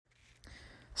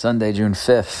Sunday, June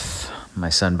 5th, my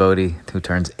son Bodhi, who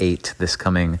turns 8 this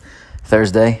coming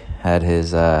Thursday, had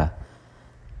his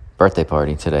birthday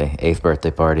party today, 8th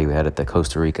birthday party. We had it at the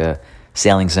Costa Rica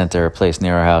Sailing Center, a place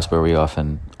near our house where we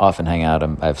often hang out.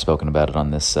 I've spoken about it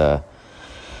on this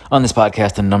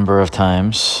podcast a number of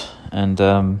times, and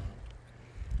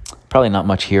probably not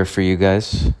much here for you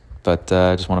guys, but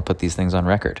I just want to put these things on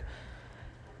record.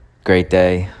 Great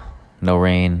day, no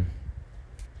rain.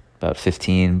 About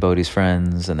 15 Bodhi's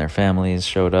friends and their families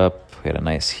showed up. We had a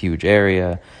nice, huge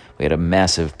area. We had a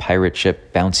massive pirate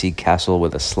ship bouncy castle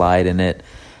with a slide in it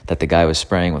that the guy was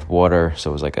spraying with water. So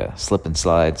it was like a slip and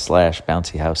slide /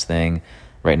 bouncy house thing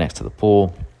right next to the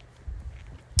pool.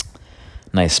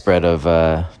 Nice spread of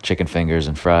chicken fingers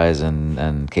and fries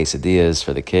and quesadillas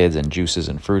for the kids and juices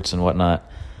and fruits and whatnot.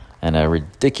 And a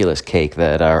ridiculous cake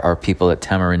that our people at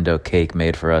Tamarindo Cake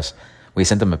made for us. We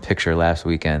sent them a picture last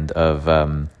weekend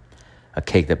of a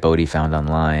cake that Bodhi found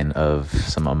online of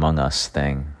some Among Us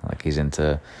thing. Like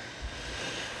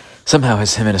somehow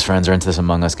him and his friends are into this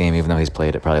Among Us game, even though he's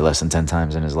played it probably less than 10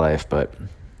 times in his life. But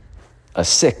a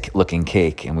sick looking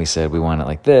cake. And we said we want it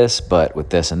like this, but with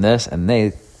this. And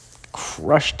they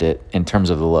crushed it in terms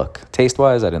of the look. Taste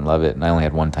wise, I didn't love it. And I only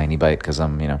had one tiny bite because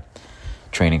I'm,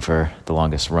 training for the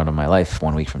longest run of my life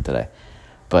 1 week from today.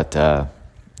 But the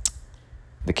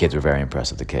kids were very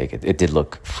impressed with the cake. It did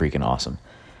look freaking awesome.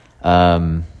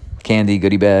 Candy,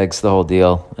 goodie bags, the whole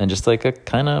deal, and just like a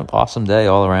kind of awesome day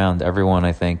all around. Everyone,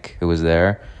 I think, who was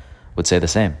there would say the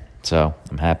same. So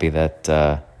I'm happy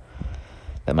that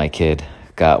my kid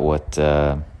got what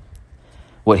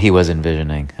he was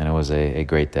envisioning, and it was a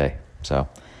great day. So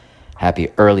happy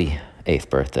early 8th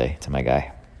birthday to my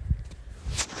guy.